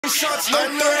Shots like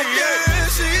 30, yeah,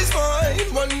 she's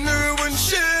mine. Wonder when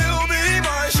she'll be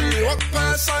mine. She walk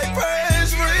past like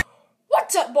praise.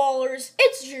 What's up, ballers?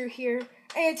 It's Drew here,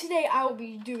 and today I will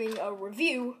be doing a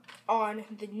review on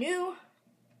the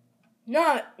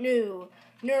not new,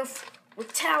 Nerf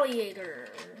Retaliator.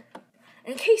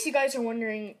 In case you guys are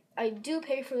wondering, I do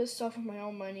pay for this stuff with my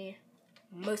own money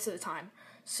most of the time.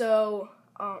 So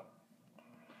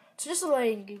just to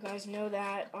let you guys know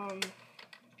that,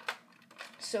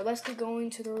 so let's get going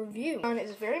to the review.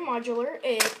 It's very modular.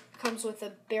 It comes with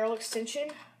a barrel extension,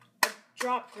 a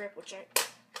drop grip, which I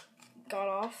got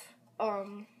off,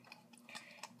 and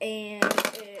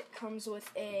it comes with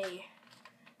a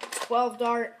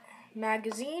 12-dart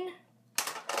magazine.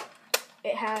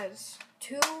 It has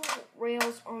 2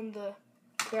 rails on the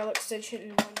barrel extension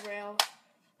and 1 rail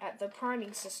at the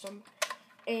priming system,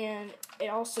 and it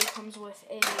also comes with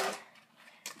a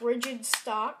rigid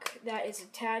stock that is a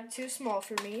tad too small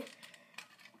for me,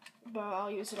 but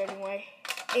I'll use it anyway.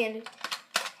 And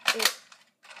it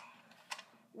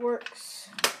works,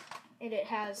 and it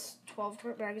has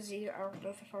 12-dart magazine. I don't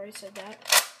know if I've already said that.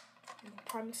 And the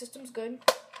priming system's good.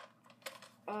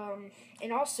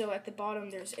 And also at the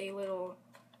bottom there's a little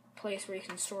place where you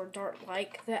can store a dart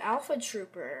like the Alpha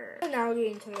Trooper. Now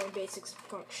getting to the basic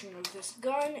function of this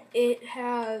gun. It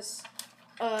has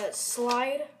a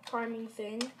slide priming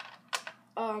thing,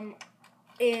 and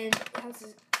it has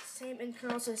the same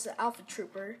internals as the Alpha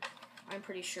Trooper, I'm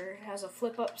pretty sure. It has a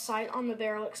flip-up sight on the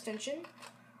barrel extension.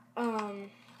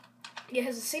 It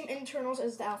has the same internals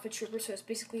as the Alpha Trooper, so it's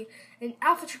basically an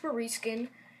Alpha Trooper reskin,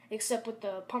 except with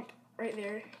the pump right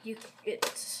there.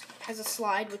 It has a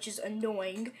slide, which is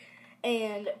annoying,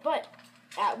 but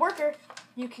at Worker,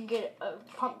 you can get a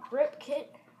pump grip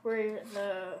kit where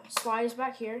the slide is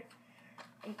back here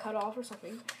and cut off or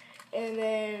something, and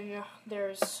then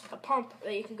there's a pump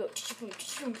that you can go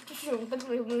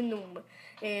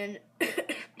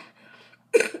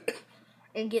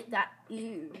and get that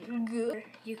good.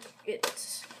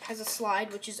 It has a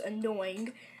slide, which is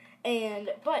annoying,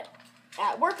 but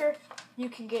at Worker, you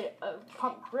can get a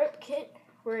pump grip kit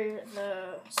where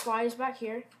the slide is back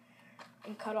here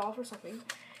and cut off or something,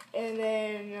 and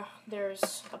then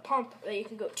there's a pump that you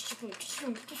can go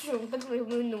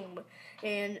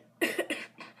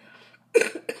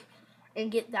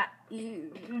and get that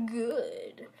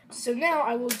good. So now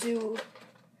I will do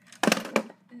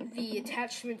the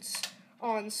attachments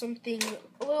on something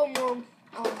a little more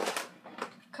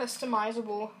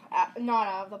customizable, not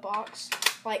out of the box,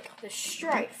 like the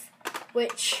Strife,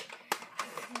 which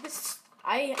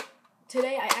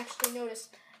today I actually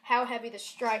noticed how heavy the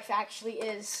Strife actually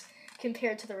is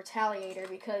compared to the Retaliator,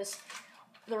 because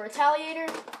the Retaliator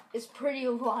is pretty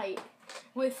light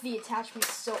with the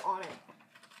attachments still on it.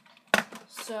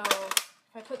 So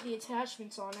if I put the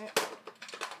attachments on it,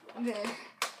 then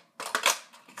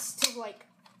it's still like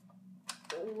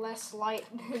less light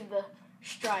than the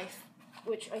Strife,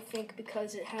 which I think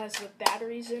because it has the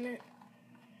batteries in it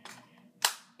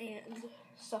and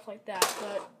stuff like that.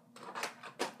 But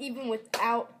even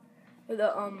without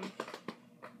without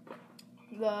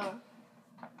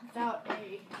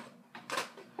a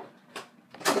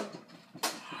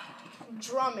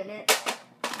drum in it,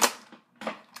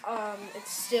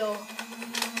 it's still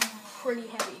pretty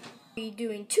heavy. We'll be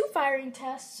doing 2 firing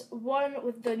tests, one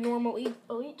with the normal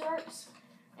elite darts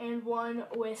and one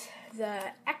with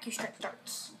the AccuStrike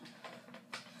darts.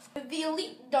 The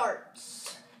elite darts.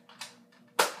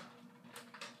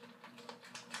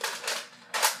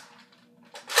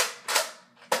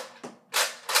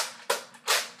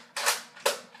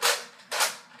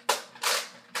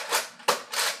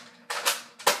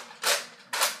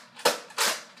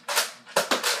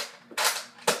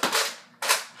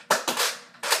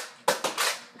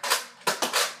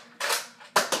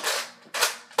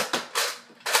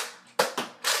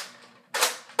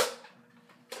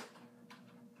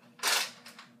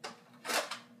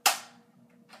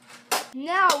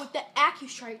 Now with the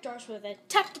AccuStrike darts with a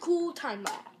tactical time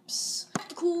lapse.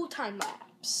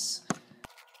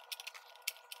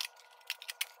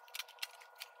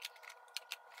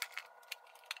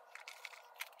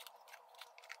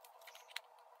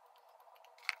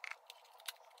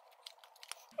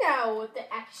 Now with the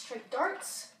AccuStrike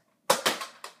darts.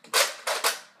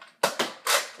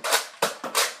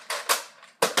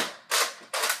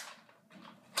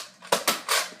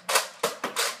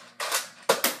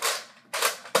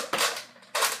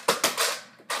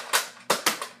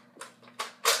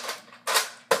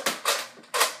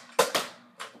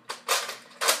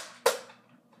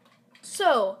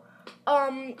 So,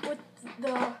 with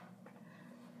the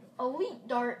Elite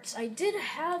darts, I did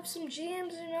have some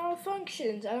jams and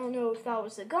malfunctions. I don't know if that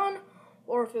was the gun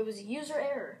or if it was a user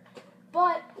error.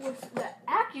 But with the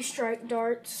AccuStrike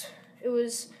darts, it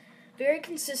was very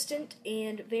consistent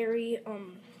and very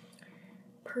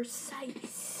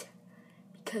precise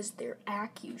because they're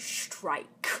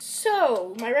AccuStrike.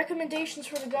 So, my recommendations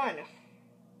for the gun.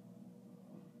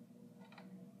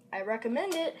 I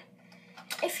recommend it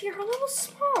if you're a little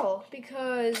small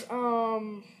because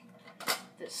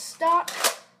the stock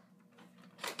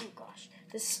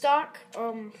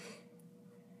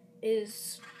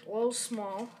is a little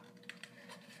small.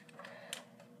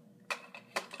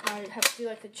 I have to do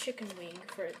like a chicken wing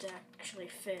for it to actually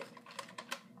fit.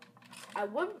 I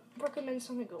would recommend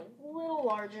something a little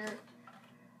larger,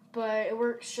 but it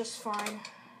works just fine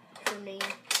for me,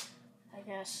 I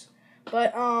guess.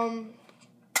 But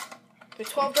the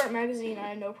 12 dart magazine I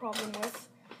have no problem with.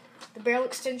 The barrel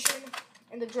extension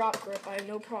and the drop grip I have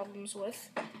no problems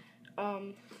with.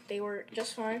 They work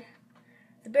just fine.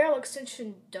 The barrel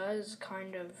extension does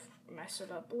kind of mess it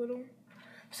up a little.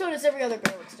 So does every other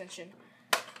barrel extension.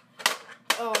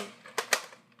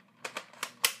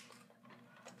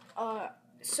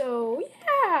 So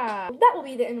yeah, that will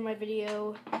be the end of my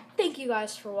video. Thank you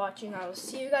guys for watching. I will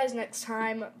see you guys next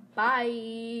time. Bye.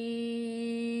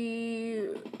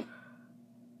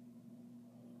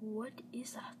 What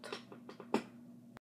is that?